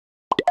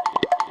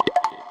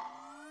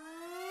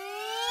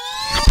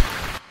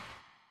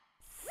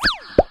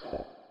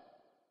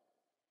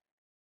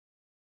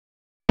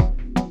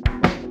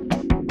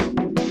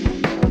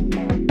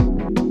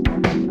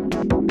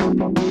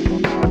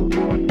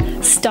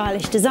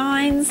stylish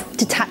designs,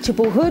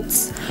 detachable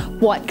hoods,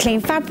 white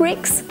clean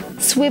fabrics,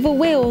 swivel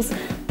wheels.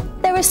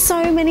 There are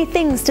so many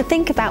things to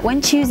think about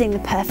when choosing the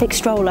perfect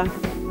stroller.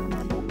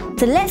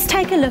 So let's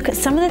take a look at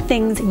some of the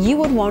things you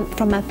would want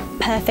from a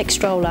perfect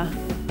stroller.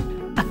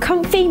 A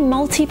comfy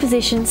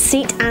multi-position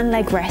seat and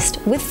leg rest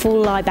with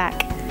full lie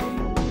back.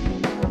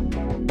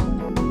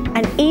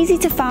 An easy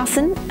to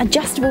fasten,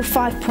 adjustable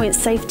 5-point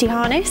safety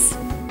harness.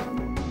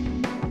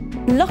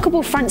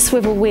 Lockable front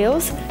swivel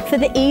wheels for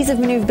the ease of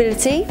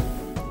manoeuvrability.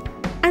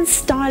 And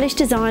stylish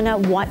designer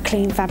white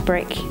clean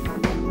fabric.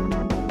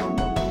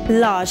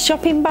 Large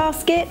shopping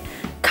basket,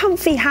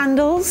 comfy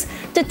handles,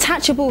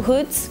 detachable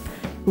hoods,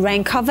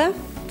 rain cover,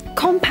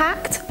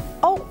 compact,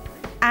 oh,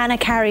 and a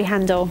carry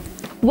handle.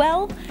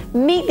 Well,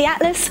 meet the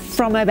Atlas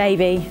from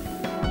Obaby.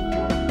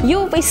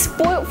 You'll be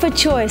spoilt for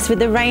choice with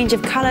the range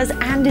of colours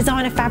and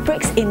designer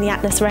fabrics in the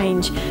Atlas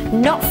range,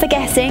 not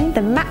forgetting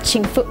the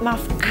matching foot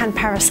muff and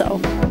parasol.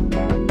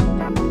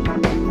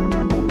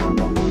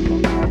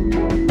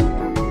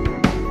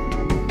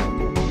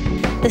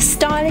 The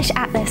stylish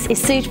Atlas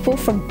is suitable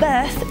from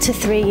birth to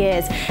 3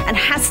 years and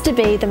has to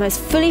be the most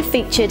fully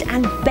featured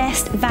and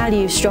best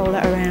value stroller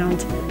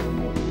around.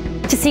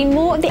 To see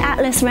more of the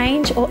Atlas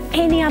range or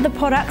any other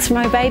products from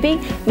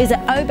Obaby, visit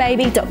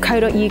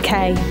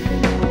obaby.co.uk.